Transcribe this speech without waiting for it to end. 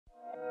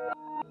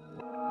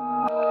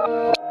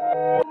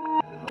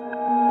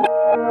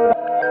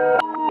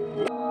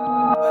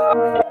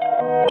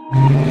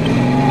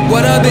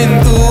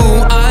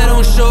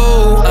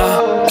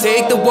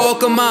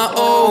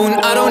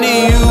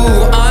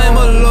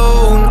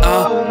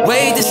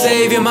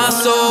saving my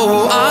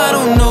soul. I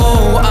don't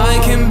know I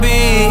can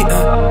be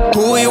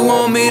who you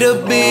want me to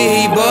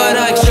be, but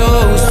I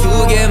chose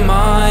to get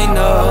mine,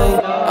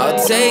 no.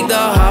 I'll take the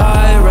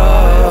high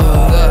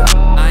road. Look,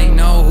 I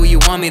know who you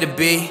want me to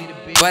be,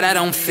 but I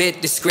don't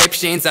fit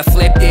descriptions. I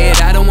flipped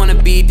it, I don't wanna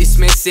be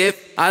dismissive.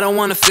 I don't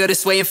wanna feel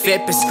this way and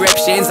fit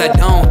prescriptions. I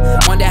don't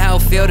wonder how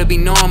it feel to be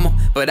normal,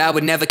 but I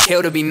would never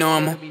kill to be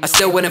normal. I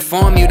still would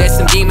inform you there's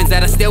some demons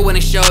that I still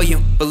wouldn't show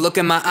you, but look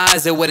in my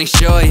eyes, I wouldn't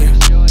show you.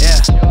 Yeah,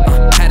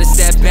 had to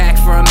step back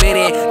for a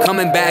minute,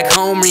 coming back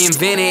home,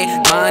 reinvented.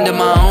 Mind of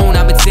my own,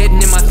 I've been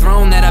sitting in my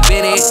throne that I've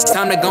been in.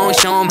 Time to go and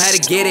show them how to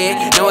get it.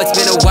 Know it's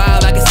been a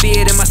while, I can see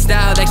it in my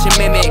style that you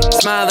mimic.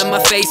 Smile in my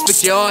face, but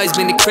you always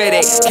been the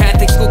critic.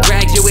 Catholic school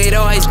graduate,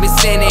 always been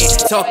sinning.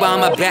 Talk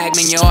behind my back,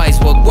 man, you always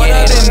will get it. What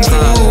I've been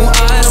through,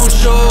 I don't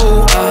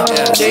show.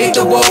 Take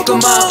the walk on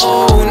my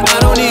own. I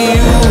don't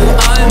need you,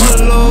 I'm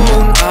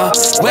alone.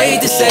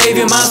 Wait to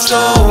saving my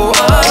soul.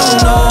 I don't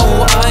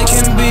know I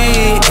can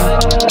be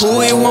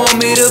who you want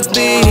me to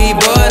be,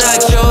 but I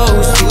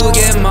chose to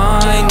get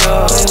mine,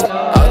 no.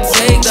 I'll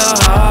take the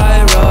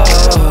high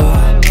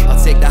road.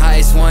 I'll take the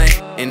highest one.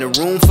 In the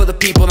room for the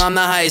people, I'm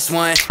the highest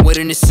one.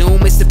 Wouldn't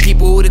assume it's the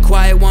people who the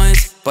quiet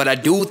ones, but I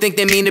do think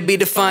they mean to be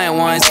defiant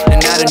ones.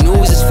 And now the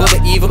news is full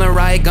of evil and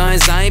riot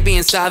guns. I ain't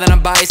being silent,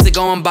 I'm biased to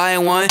go and buy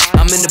one.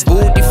 I'm in the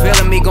booth, you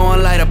feeling me, go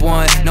and light up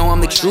one. No, I'm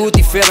the truth,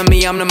 you feeling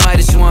me, I'm the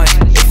Midas one.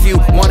 If you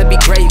wanna be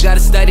great, you gotta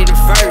study them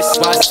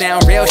first. Why I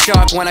sound real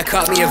sharp when I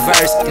cut me a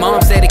verse.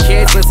 Mom say the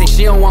kids listen,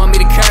 she don't want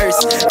me to curse.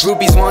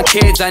 Groupies want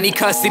kids, I need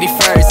custody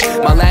first.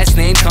 My last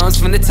name comes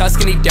from the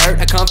Tuscany dirt.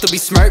 I comfortably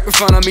smirk in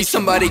front of me,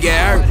 somebody get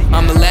hurt.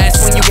 I'm the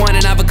last one you want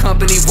and I've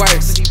accompanied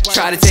worse.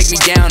 Try to take me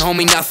down,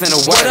 homie, nothing to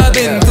work. What I've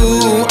been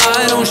through,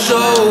 I don't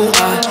show.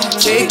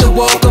 Take the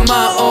walk on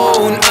my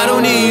own. I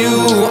don't need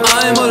you,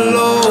 I'm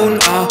alone.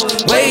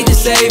 Wait to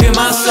saving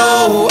my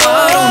soul.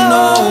 I don't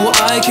know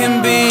I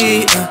can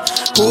be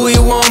who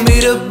you want me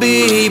to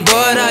be,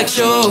 but I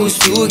chose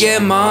to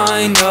get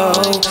mine, no.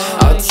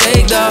 I'll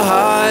take the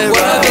high road.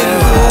 What I've been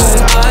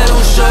through, I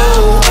don't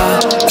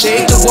show.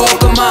 Take the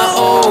walk on my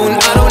own.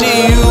 I don't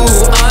need you,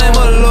 I'm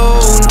alone.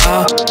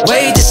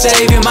 Wait to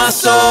saving my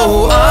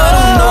soul. I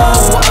don't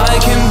know I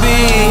can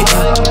be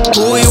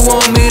who you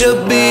want me